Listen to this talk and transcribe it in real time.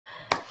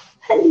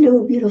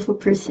Hello, beautiful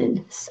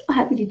person. So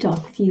happy to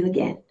talk with you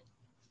again.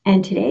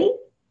 And today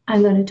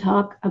I'm going to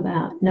talk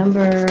about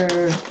number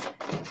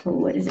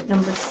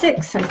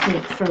 6, I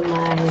think, from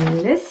my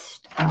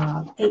list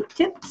of 8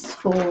 tips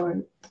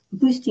for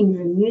boosting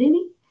your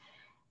immunity.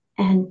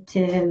 And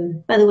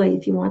by the way,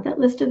 if you want that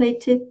list of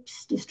 8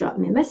 tips, just drop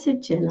me a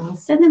message and I'll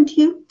send them to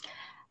you.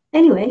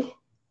 Anyway,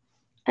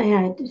 I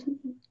had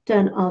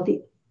done all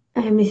the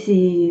let me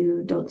see,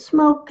 don't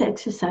smoke,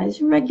 exercise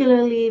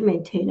regularly,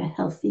 maintain a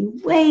healthy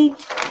weight,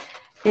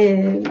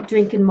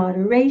 drink in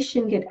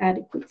moderation, get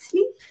adequate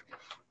sleep.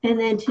 And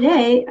then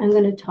today I'm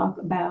going to talk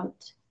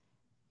about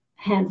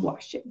hand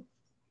washing.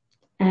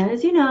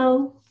 As you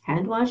know,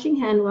 hand washing,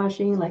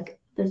 like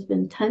there's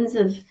been tons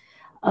of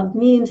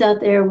memes out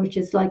there, which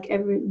is like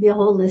be a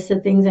whole list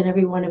of things, and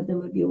every one of them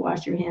would be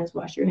wash your hands,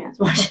 wash your hands,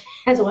 wash your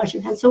hands, wash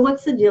your hands. So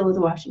what's the deal with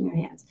washing your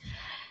hands?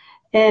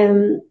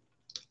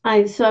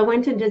 I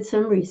went and did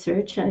some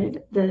research.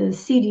 The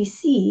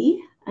CDC,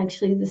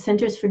 actually the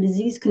Centers for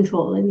Disease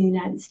Control in the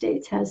United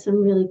States, has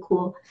some really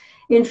cool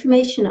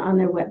information on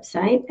their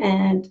website.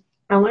 And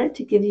I wanted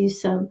to give you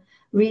some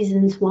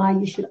reasons why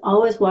you should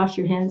always wash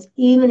your hands,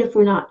 even if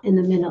we're not in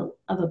the middle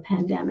of a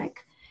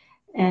pandemic.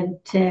 And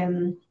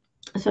so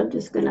I'm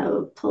just going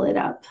to pull it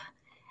up.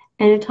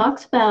 And it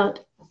talks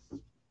about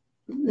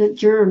the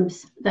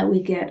germs that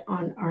we get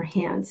on our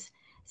hands.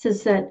 It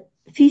says that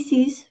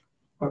feces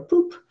or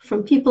poop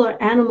from people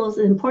or animals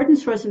is an important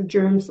source of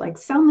germs like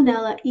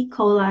Salmonella, E.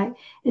 coli,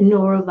 and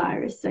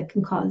norovirus that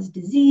can cause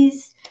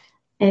disease.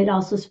 And it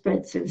also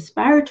spreads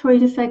respiratory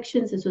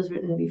infections. This was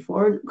written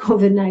before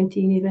COVID-19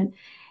 even.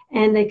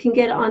 And they can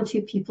get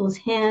onto people's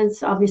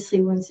hands,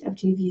 obviously, once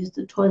after you've used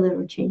the toilet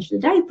or changed the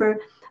diaper,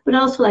 but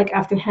also like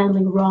after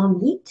handling raw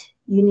meat,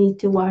 you need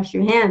to wash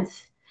your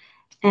hands.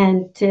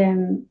 And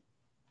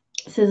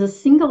says a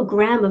single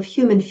gram of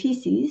human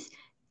feces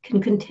can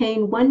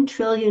contain 1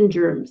 trillion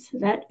germs.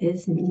 That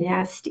is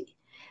nasty.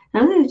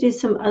 Now I'm going to do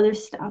some other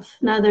stuff.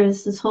 Now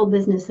there's this whole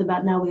business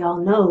about now we all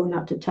know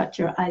not to touch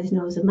your eyes,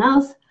 nose, and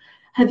mouth.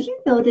 Have you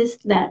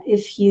noticed that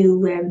if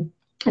you,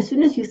 as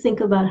soon as you think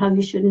about how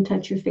you shouldn't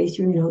touch your face,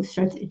 your nose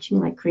starts itching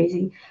like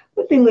crazy?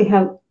 Good thing we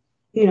have,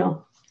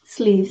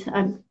 sleeves.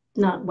 I'm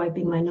not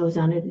wiping my nose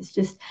on it. It's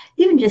just,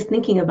 even just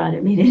thinking about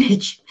it made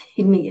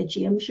me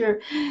itchy. I'm sure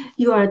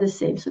you are the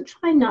same. So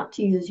try not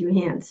to use your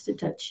hands to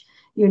touch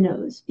your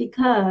nose,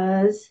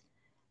 because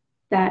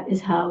that is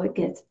how it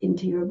gets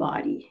into your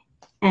body.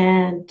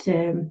 And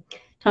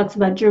talks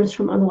about germs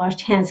from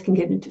unwashed hands can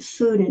get into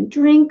food and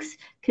drinks,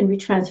 can be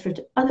transferred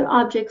to other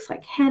objects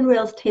like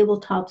handrails,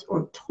 tabletops,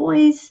 or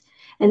toys,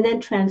 and then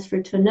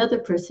transferred to another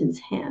person's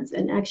hands.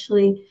 And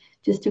actually,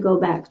 just to go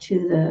back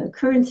to the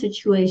current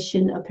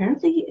situation,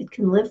 apparently it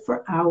can live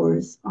for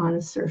hours on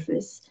a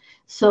surface.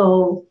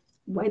 So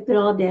wipe it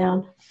all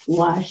down,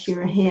 wash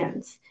your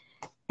hands.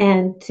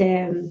 And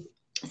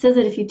says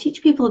that if you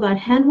teach people about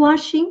hand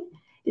washing,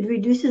 it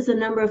reduces the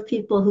number of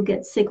people who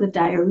get sick with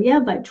diarrhea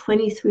by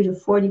 23 to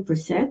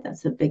 40%.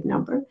 That's a big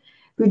number.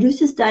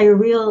 Reduces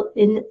diarrheal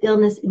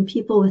illness in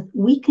people with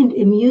weakened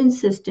immune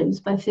systems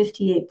by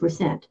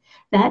 58%.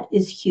 That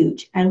is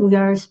huge. And we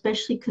are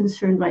especially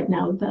concerned right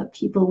now about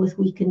people with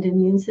weakened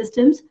immune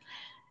systems.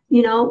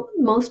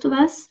 Most of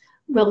us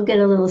will get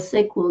a little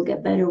sick, we'll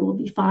get better, we'll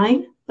be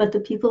fine. But the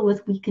people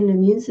with weakened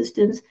immune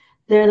systems,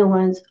 they're the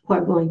ones who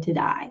are going to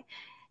die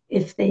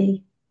if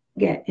they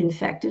get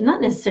infected.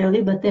 Not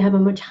necessarily, but they have a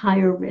much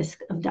higher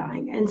risk of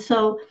dying. And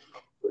so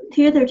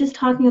here they're just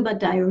talking about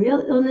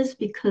diarrheal illness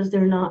because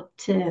they're not,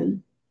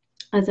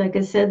 as like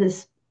I said,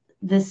 this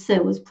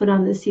was put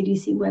on the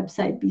CDC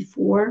website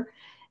before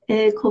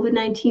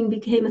COVID-19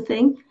 became a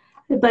thing.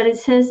 But it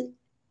says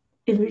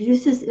it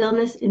reduces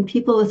illness in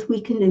people with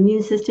weakened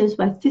immune systems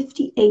by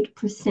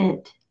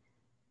 58%.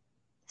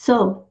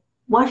 So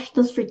wash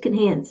those freaking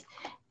hands.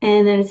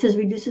 And then it says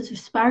reduces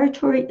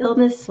respiratory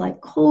illness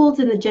like colds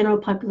in the general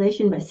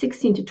population by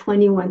 16 to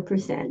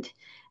 21%.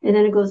 And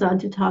then it goes on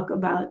to talk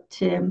about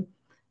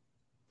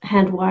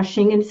hand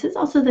washing. And it says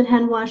also that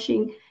hand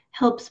washing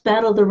helps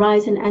battle the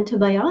rise in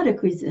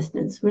antibiotic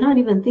resistance. We're not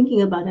even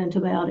thinking about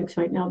antibiotics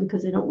right now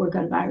because they don't work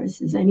on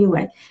viruses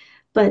anyway.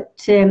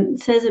 But it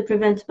says it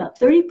prevents about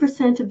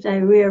 30% of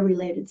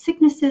diarrhea-related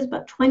sicknesses,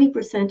 about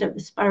 20% of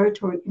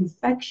respiratory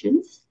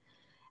infections.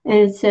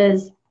 And it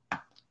says,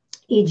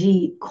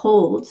 e.g.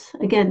 colds.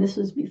 Again, this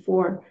was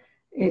before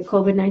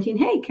COVID-19.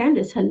 Hey,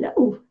 Candace,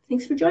 hello.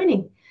 Thanks for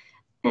joining.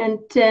 And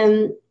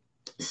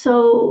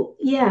so,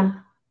 yeah,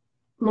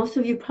 most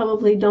of you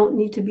probably don't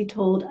need to be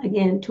told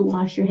again to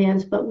wash your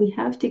hands, but we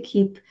have to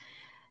keep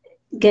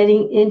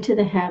getting into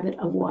the habit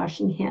of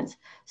washing hands.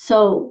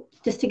 So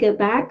just to get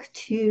back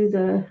to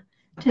the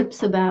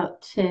tips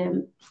about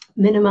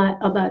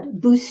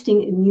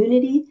boosting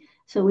immunity.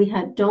 So we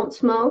had don't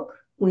smoke,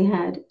 we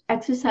had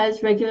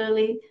exercise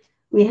regularly,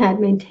 we had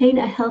maintain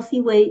a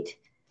healthy weight,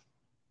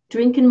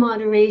 drink in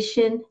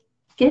moderation,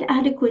 get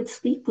adequate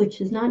sleep,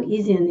 which is not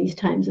easy in these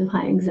times of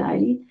high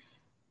anxiety,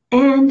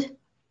 and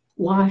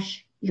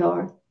wash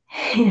your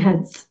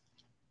hands.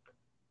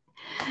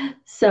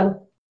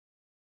 So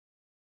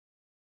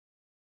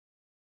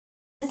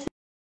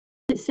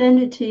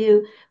send it to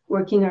you,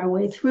 working our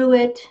way through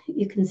it.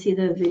 You can see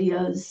the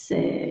videos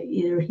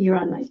either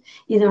on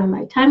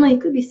my timeline. You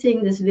could be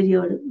seeing this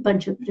video in a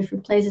bunch of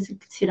different places. You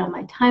could see it on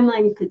my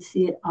timeline. You could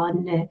see it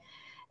on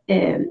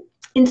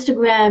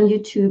Instagram,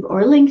 YouTube,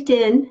 or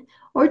LinkedIn,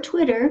 or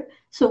Twitter.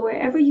 So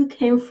wherever you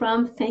came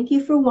from, thank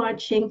you for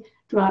watching.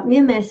 Drop me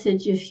a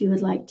message if you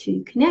would like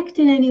to connect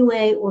in any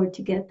way or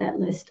to get that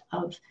list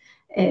of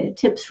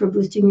tips for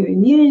boosting your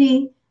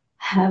immunity.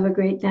 Have a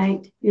great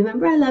night.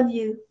 Remember, I love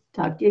you.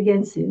 Talk to you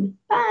again soon.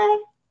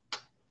 Bye.